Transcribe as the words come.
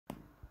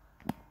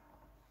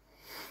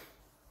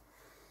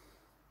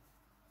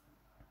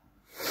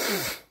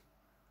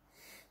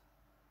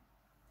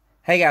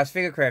Hey guys,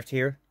 Figurecraft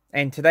here,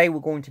 and today we're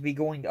going to be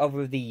going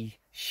over the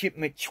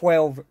Shipment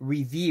 12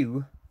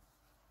 review.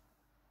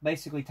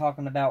 Basically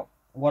talking about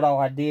what all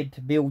I did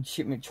to build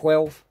Shipment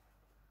 12.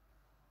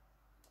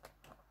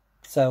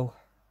 So,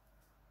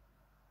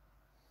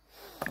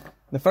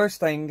 the first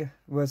thing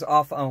was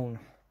off on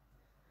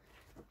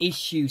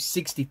issue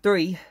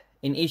 63.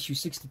 In issue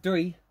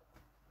 63,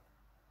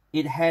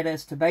 it had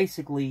us to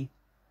basically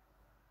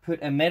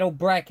put a metal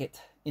bracket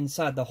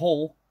inside the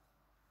hole,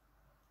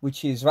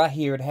 which is right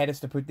here. It had us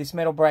to put this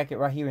metal bracket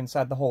right here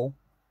inside the hole.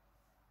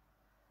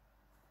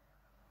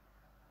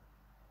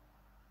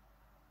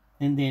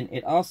 And then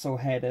it also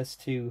had us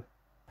to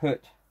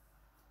put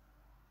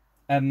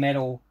a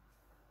metal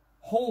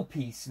hole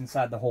piece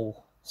inside the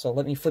hole. So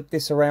let me flip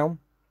this around.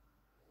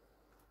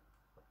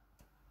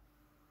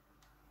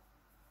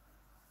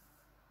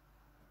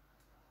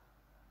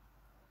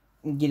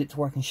 And get it to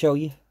where I can show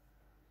you.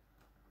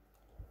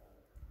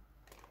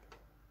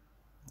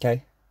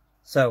 Okay.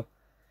 So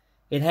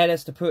it had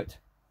us to put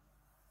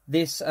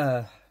this,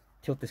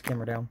 tilt this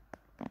camera down.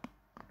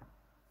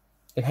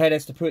 It had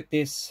us to put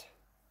this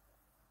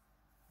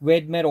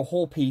red metal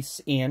hole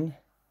piece in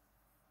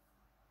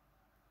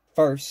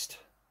first.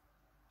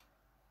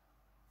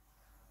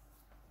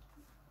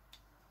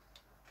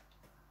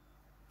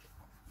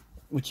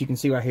 Which you can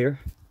see right here.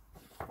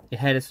 It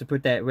had us to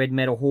put that red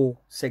metal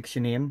hole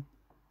section in.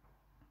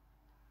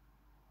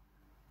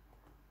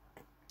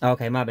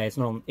 Okay, my bad.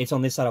 It's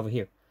on this side over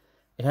here.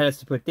 It had us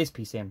to put this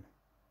piece in.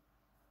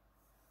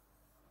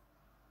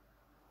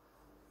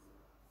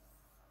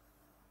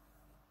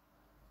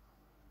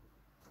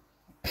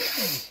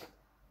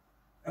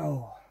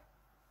 Oh,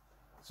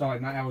 sorry,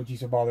 my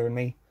allergies are bothering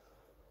me.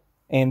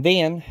 And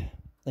then,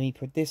 let me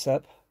put this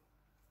up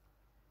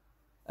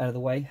out of the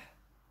way.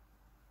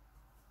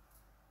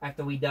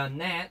 After we done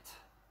that,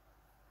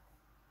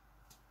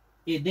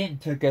 it then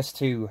took us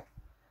to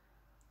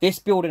this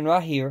building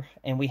right here,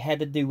 and we had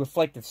to do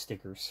reflective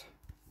stickers.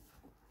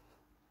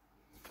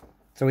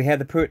 So we had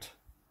to put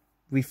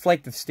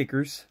reflective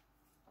stickers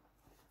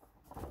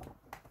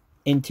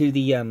into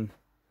the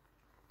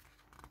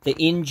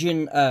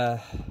engine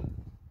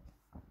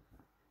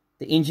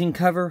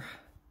cover,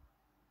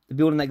 the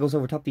building that goes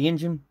over top the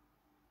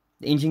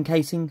engine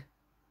casing.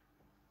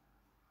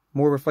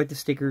 More reflective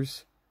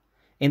stickers.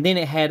 And then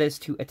it had us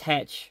to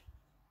attach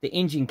the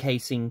engine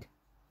casing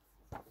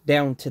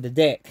down to the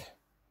deck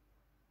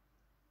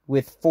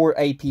with 4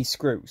 AP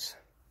screws.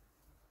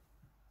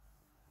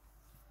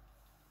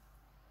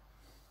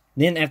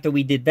 Then after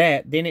we did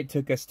that, then it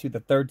took us to the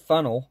third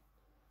funnel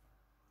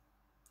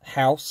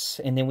house,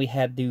 and then we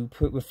had to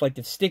put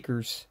reflective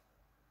stickers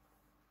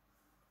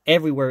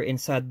everywhere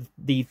inside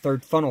the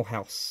third funnel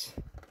house.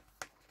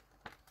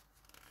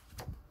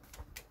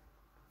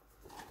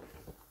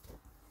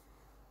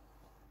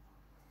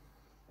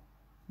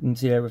 You can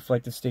see that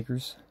reflective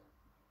stickers.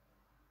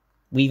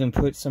 We even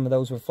put some of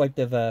those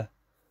reflective, or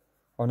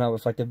not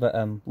reflective, but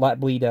light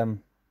bleed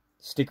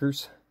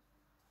stickers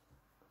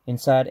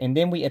inside. And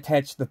then we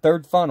attached the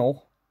third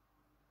funnel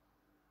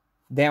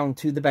down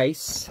to the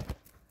base.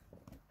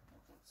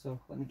 So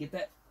let me get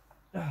that.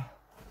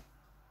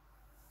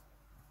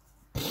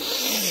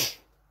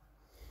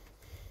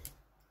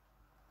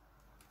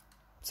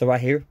 So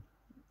right here,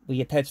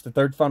 we attached the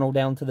third funnel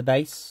down to the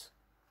base.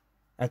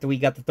 After we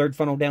got the third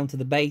funnel down to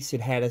the base, it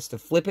had us to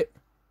flip it.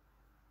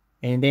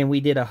 And then we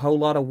did a whole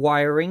lot of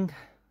wiring.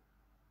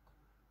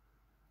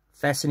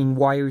 Fastening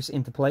wires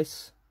into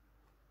place.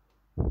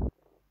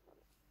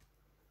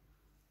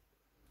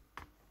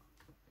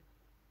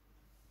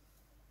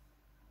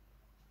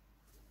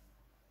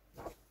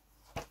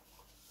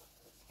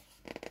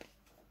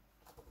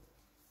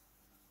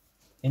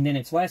 And then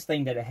its last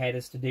thing that it had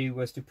us to do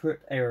was to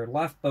put our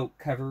lifeboat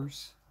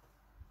covers,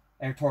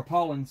 our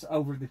tarpaulins,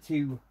 over the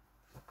two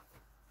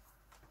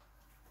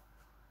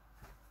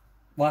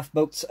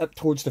lifeboats up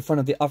towards the front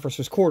of the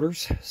officer's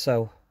quarters.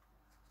 So,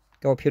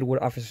 go up here to where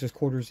the officer's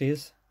quarters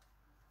is.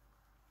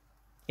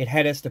 It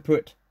had us to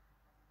put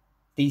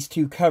these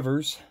two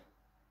covers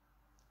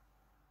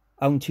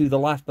onto the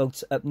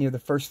lifeboats up near the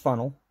first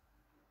funnel.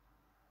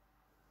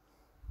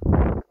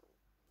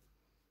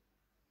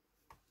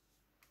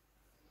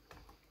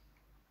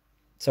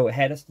 So it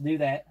had us to do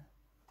that.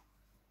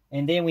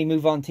 And then we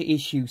move on to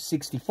issue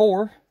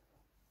 64.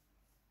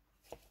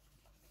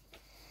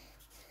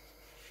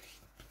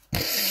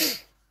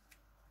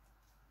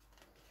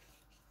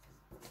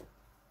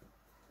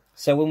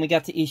 So when we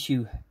got to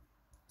issue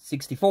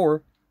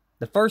 64,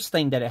 the first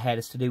thing that it had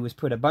us to do was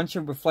put a bunch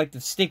of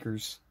reflective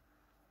stickers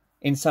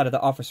inside of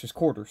the officer's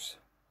quarters.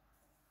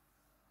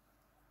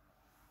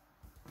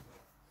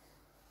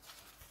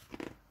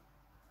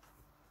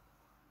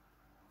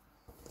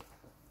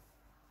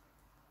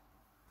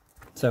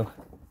 So,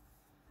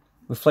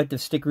 reflective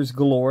stickers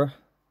galore.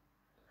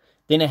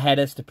 Then it had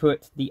us to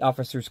put the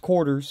officer's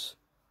quarters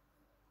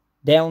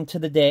down to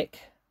the deck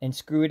and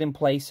screw it in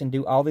place and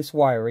do all this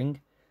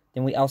wiring.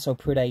 Then we also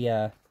put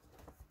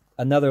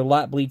another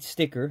light bleed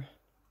sticker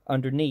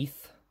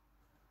underneath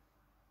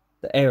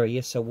the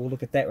area, so we'll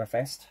look at that real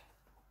fast.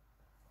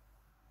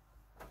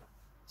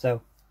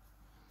 So,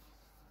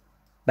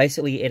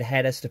 basically it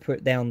had us to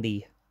put down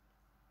the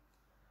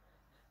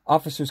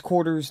officers'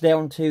 quarters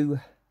down to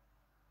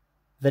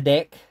the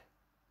deck.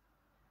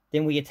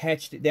 Then we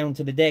attached it down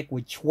to the deck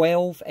with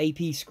 12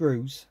 AP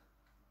screws.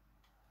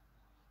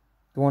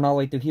 Going all the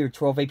way through here,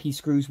 12 AP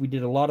screws. We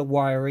did a lot of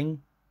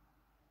wiring.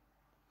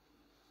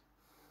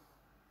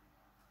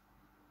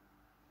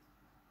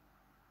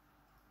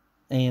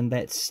 And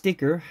that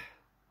sticker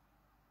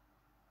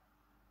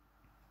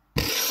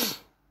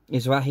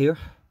is right here.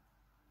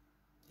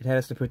 It had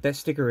us to put that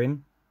sticker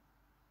in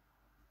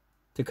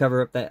to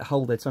cover up that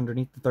hole that's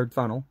underneath the third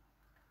funnel.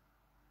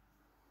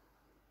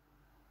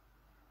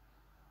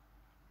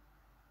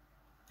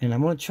 And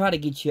I'm going to try to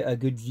get you a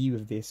good view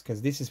of this,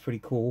 because this is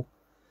pretty cool.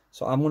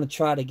 So I'm going to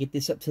try to get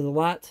this up to the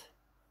light.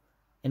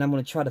 And I'm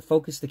going to try to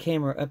focus the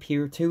camera up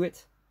here to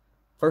it.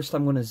 First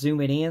I'm going to zoom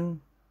it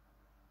in.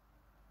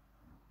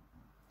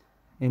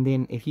 And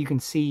then if you can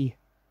see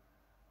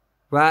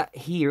right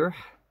here.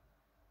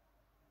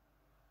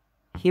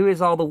 Here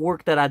is all the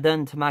work that I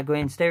done to my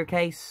grand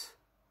staircase.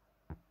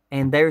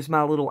 And there's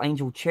my little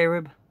angel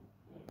cherub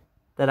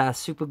that I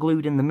super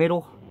glued in the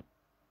middle.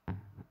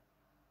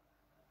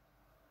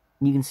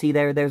 You can see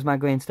there's my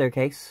grand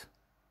staircase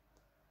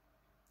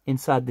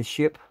inside the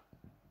ship.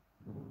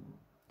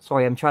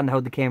 Sorry, I'm trying to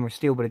hold the camera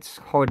still, but it's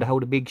hard to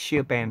hold a big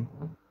ship and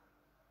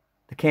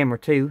the camera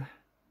too.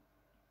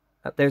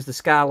 Up there's the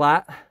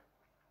skylight.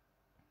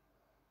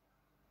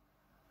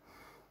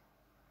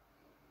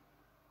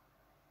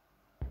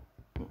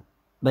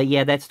 But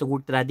yeah, that's the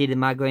work that I did in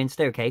my grand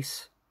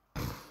staircase.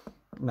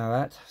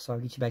 Alright, so I'll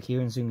get you back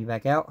here and zoom you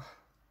back out.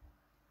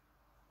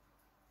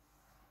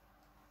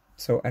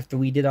 So after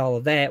we did all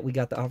of that, we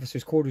got the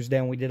officers' quarters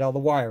down, we did all the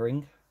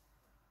wiring.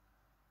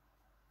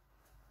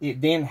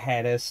 It then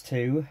had us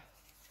to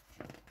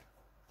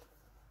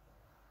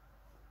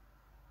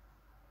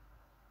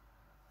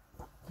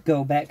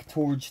go back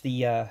towards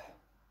the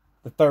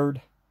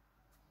third,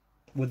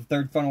 where the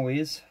third funnel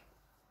is.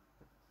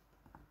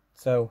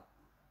 So,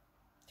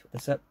 put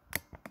this up.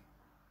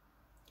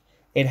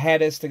 It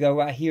had us to go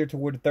right here to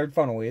where the third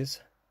funnel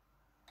is.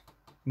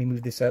 Let me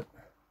move this up.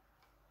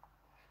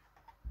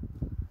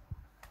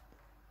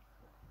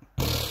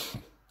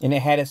 And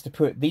it had us to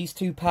put these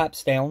two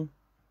pipes down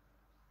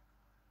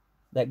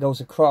that goes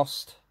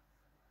across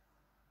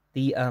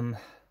the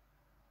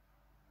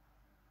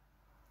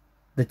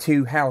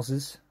two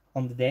houses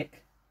on the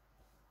deck.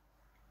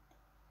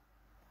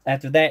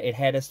 After that, it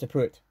had us to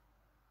put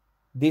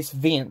this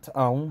vent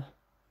on.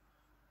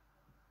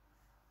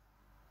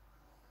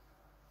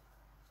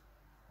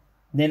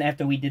 Then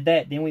after we did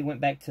that, then we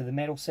went back to the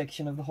metal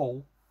section of the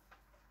hull.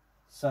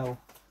 So,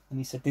 let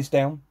me set this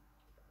down.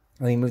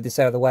 Let me move this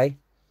out of the way.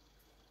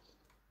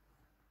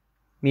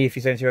 Me, if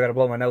you sense here, I gotta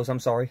blow my nose, I'm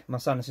sorry. My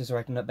sinuses are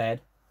acting up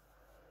bad.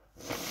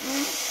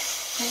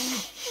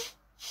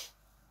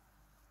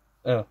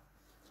 Oh.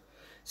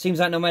 Seems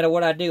like no matter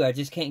what I do, I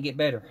just can't get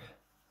better.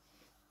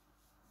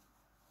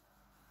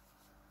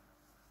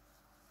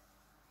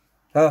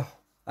 Oh,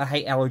 I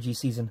hate allergy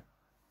season.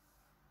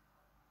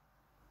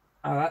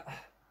 Alright.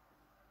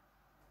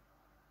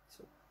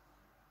 So,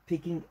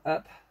 picking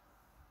up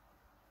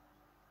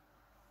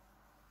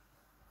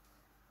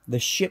the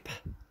ship.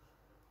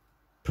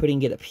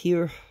 Putting it up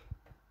here,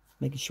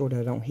 making sure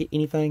that I don't hit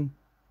anything.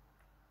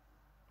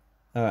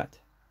 Alright.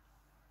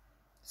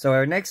 So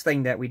our next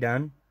thing that we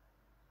done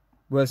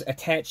was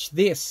attach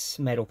this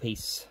metal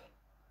piece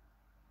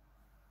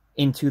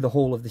into the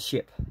hull of the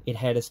ship. It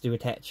had us to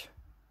attach.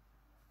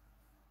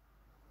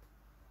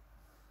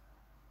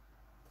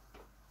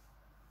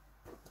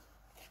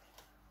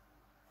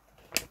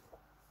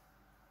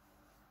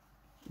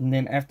 And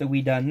then after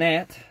we done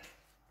that,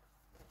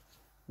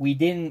 we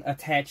then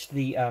attached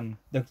the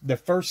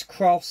first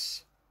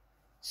cross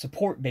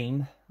support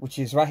beam, which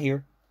is right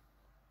here.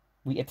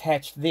 We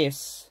attached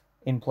this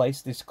in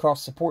place, this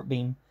cross support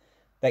beam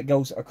that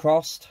goes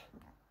across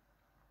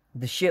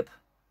the ship.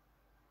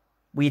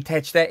 We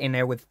attached that in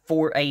there with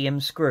 4 AM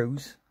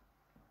screws.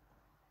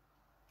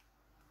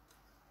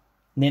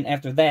 And then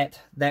after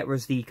that, that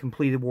was the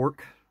completed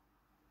work.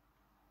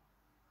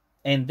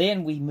 And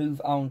then we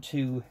move on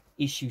to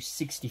issue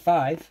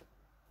 65.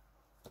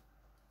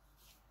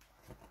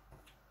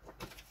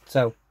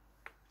 So,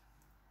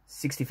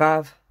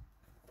 65.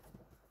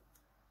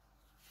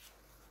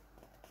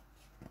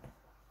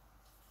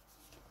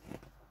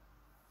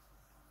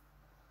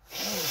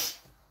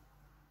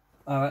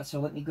 Alright, so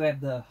let me grab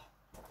the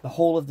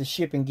hull of the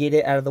ship and get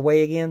it out of the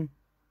way again.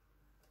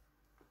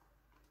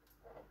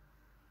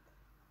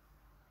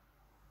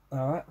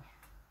 Alright.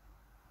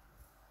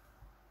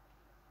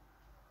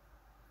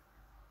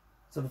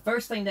 So the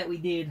first thing that we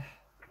did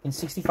in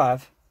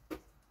 65,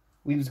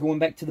 we was going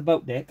back to the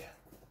boat deck.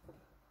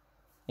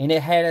 And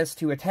it had us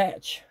to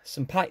attach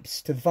some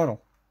pipes to the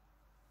funnel.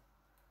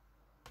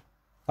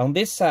 On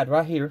this side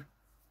right here,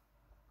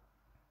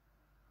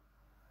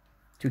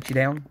 took you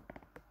down.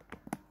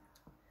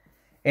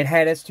 It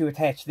had us to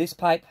attach this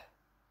pipe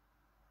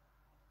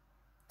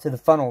to the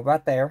funnel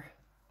right there.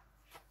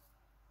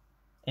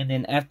 And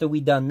then after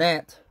we done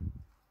that,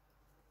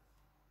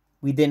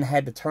 we then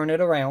had to turn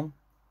it around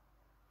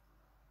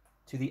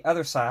to the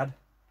other side.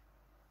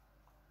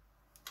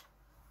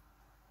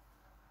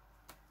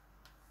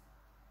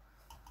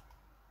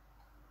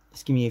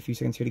 Just give me a few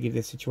seconds here to get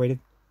this situated.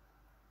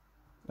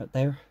 Right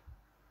there.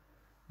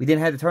 We then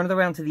had to turn it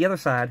around to the other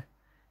side,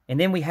 and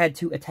then we had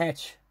to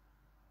attach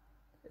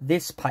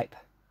this pipe.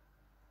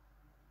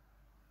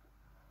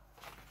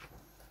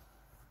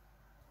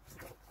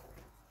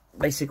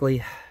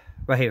 Basically,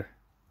 right here.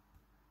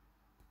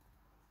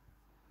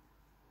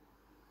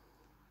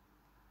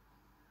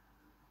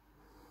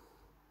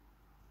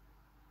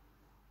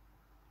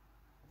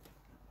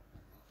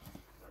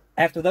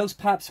 After those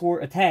pipes were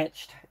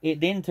attached,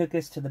 it then took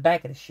us to the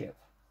back of the ship.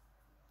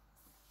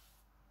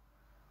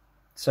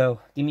 So,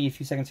 give me a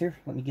few seconds here.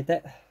 Let me get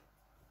that.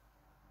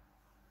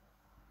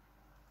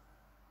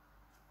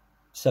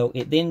 So,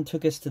 it then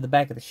took us to the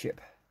back of the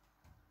ship.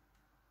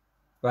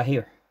 Right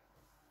here.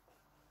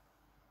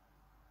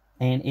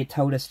 And it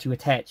told us to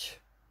attach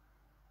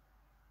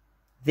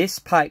this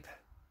pipe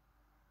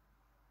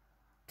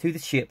to the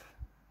ship.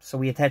 So,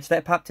 we attached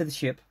that pipe to the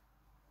ship.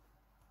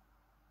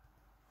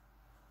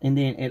 And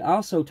then it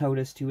also told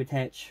us to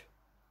attach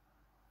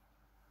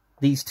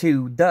these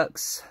two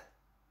ducts.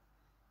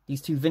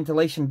 These two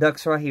ventilation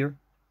ducts right here.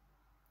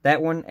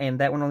 That one and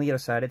that one on the other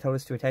side. It told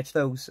us to attach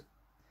those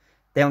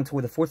down to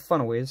where the fourth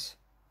funnel is.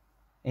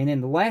 And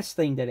then the last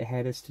thing that it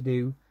had us to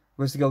do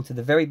was to go to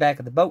the very back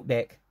of the boat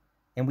deck.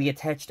 And we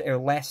attached our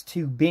last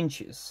two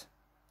benches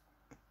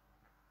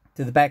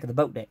to the back of the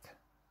boat deck.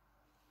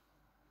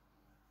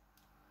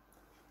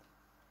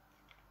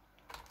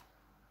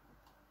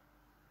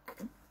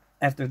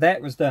 After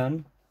that was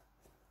done,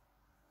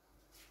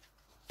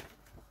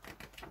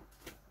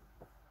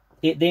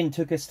 it then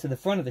took us to the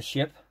front of the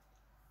ship.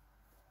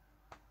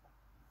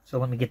 So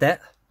let me get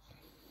that.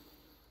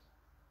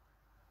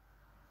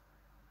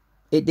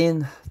 It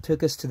then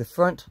took us to the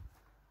front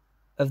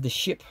of the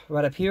ship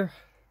right up here.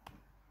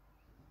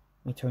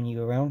 Let me turn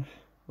you around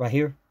right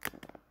here.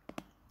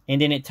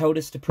 And then it told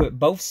us to put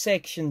both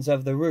sections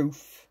of the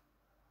roof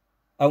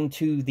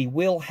onto the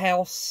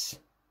wheelhouse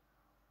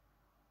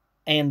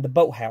and the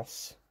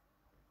boathouse.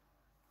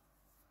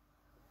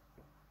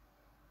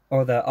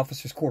 Or the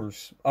officer's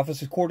quarters.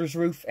 Officer's quarters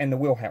roof and the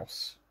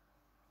wheelhouse.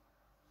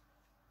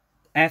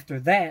 After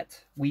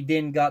that, we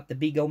then got the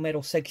big old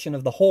metal section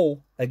of the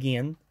hull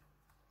again.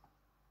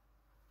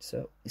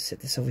 So, let's set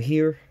this over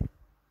here.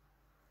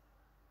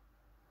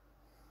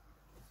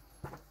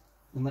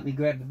 And let me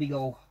grab the big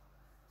old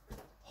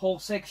hull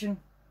section.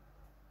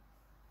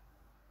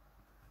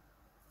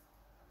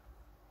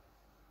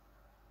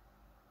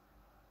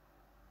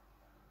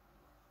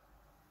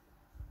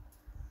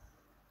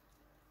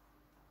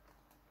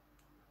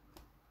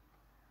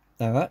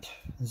 Alright,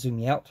 zoom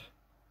me out.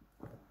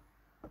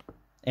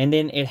 And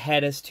then it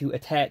had us to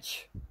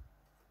attach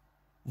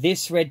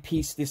this red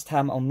piece this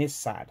time on this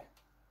side.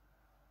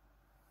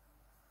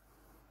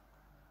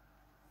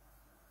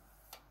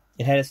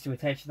 It had us to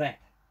attach that.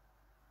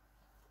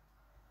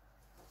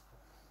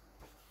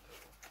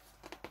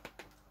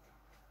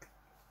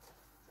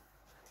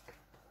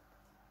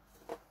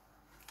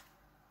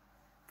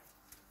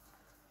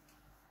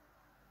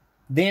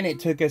 Then it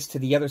took us to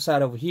the other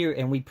side over here,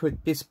 and we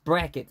put this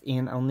bracket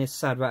in on this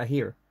side right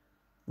here.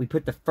 We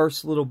put the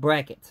first little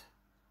bracket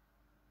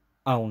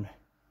on.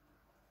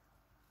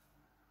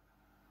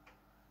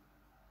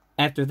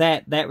 After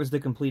that, that was the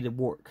completed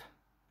work.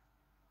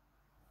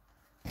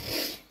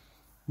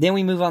 Then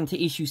we move on to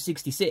issue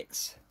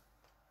 66.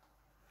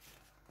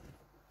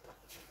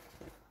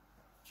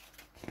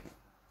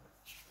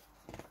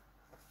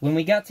 When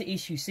we got to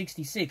issue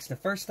 66, the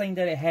first thing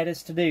that it had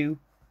us to do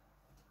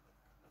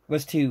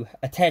was to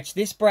attach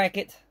this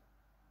bracket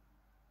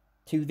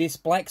to this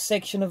black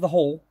section of the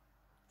hull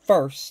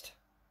first.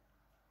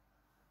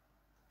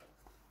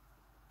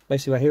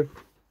 Basically right here.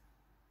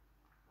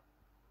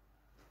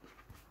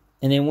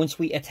 And then once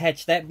we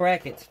attach that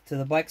bracket to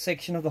the black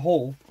section of the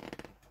hull,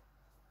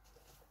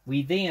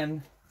 we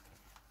then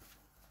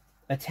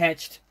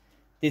attached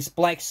this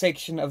black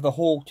section of the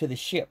hull to the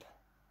ship.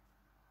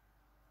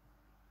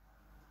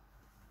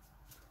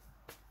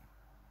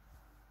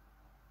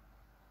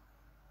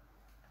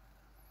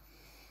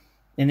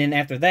 And then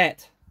after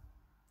that,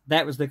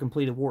 that was the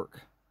completed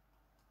work.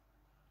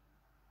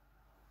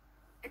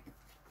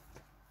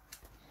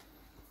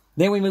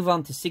 Then we move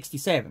on to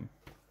 67.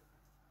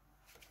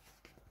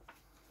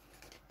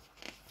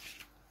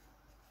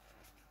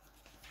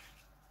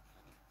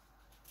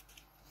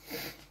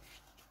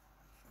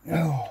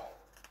 Oh.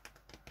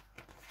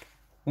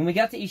 When we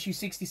got to issue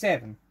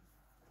 67,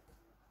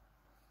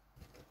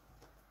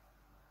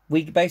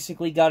 we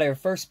basically got our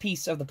first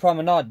piece of the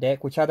promenade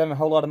deck, which I done a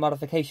whole lot of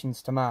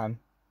modifications to mine.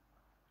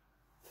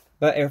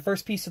 But our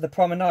first piece of the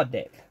promenade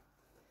deck.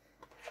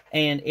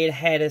 And it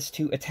had us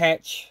to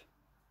attach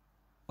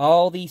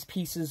all these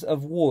pieces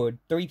of wood,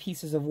 3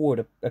 pieces of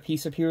wood, a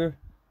piece up here,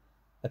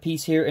 a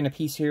piece here, and a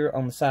piece here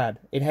on the side.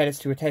 It had us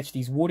to attach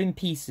these wooden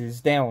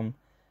pieces down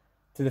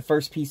to to the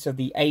first piece of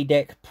the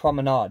A-deck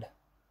promenade.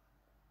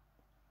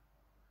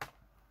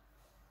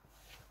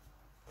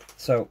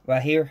 So,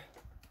 right here,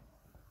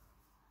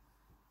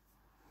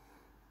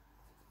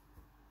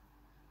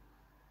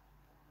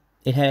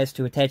 it has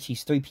to attach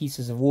these 3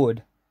 pieces of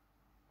wood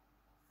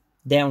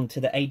down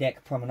to the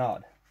A-deck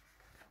promenade.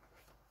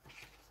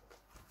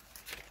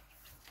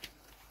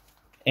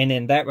 And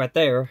then that right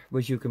there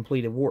was your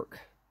completed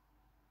work.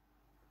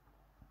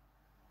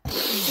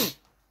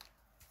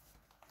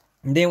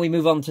 And then we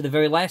move on to the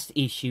very last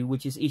issue,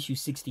 which is issue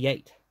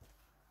 68.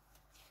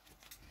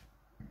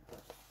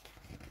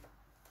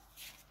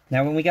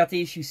 Now, when we got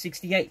to issue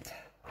 68,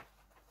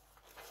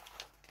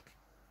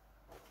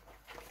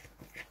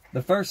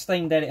 the first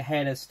thing that it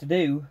had us to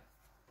do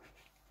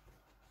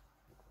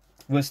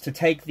was to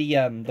take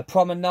the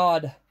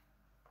promenade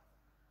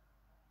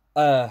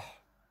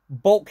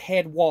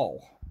bulkhead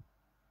wall,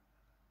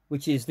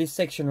 which is this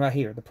section right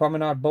here, the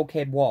promenade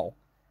bulkhead wall.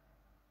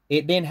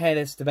 It then had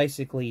us to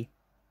basically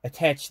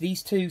attach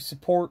these 2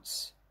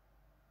 supports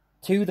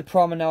to the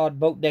promenade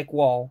boat deck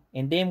wall,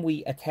 and then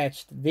we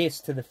attached this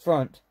to the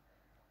front,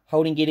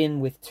 holding it in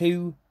with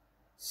 2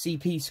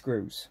 CP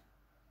screws.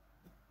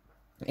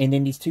 And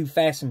then these 2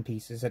 fasten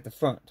pieces at the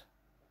front.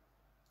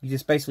 You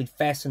just basically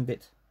fastened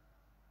it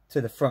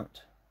to the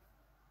front.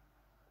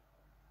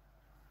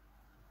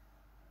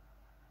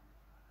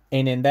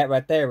 And then that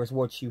right there was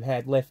what you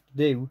had left to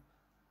do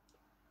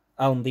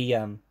on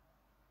the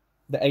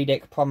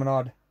A-deck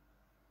promenade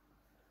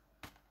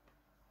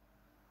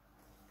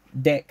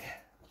deck.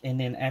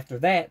 And then after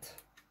that,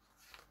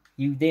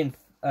 you then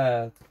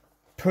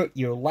put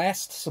your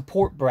last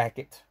support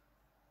bracket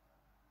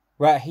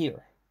right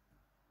here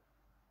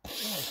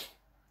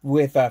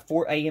with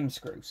 4 AM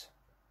screws.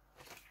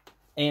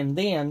 And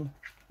then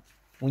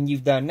when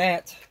you've done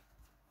that,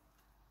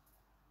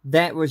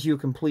 that was your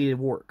completed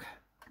work.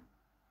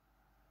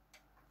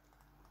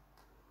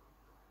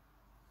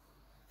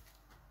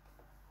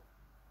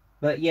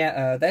 But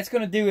yeah, that's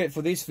going to do it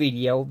for this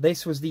video.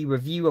 This was the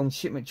review on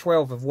shipment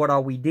 12 of what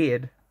all we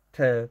did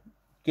to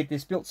get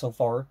this built so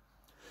far.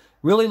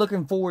 Really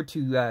looking forward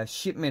to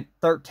shipment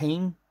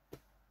 13,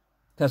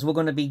 because we're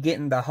going to be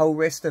getting the whole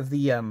rest of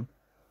the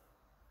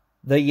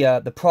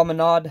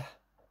promenade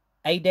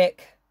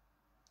A-deck.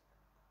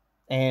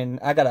 And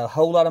I got a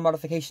whole lot of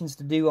modifications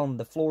to do on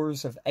the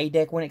floors of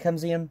A-deck when it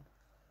comes in.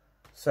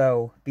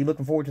 So, be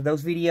looking forward to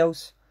those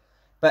videos.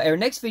 But our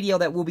next video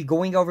that we'll be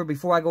going over,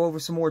 before I go over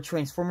some more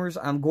Transformers,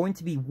 I'm going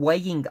to be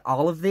weighing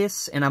all of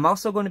this. And I'm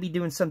also going to be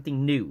doing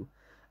something new.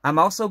 I'm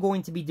also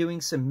going to be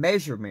doing some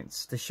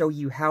measurements to show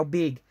you how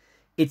big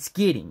it's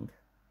getting.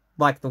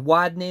 Like the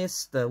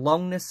wideness, the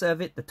longness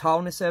of it, the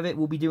tallness of it.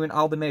 We'll be doing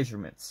all the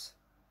measurements.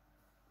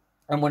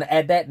 I'm going to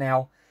add that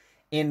now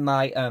in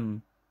my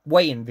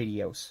weigh-in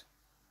videos.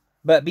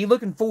 But be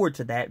looking forward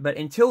to that. But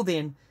until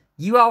then,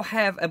 you all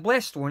have a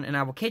blessed one, and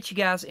I will catch you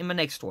guys in my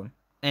next one.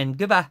 And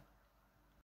goodbye.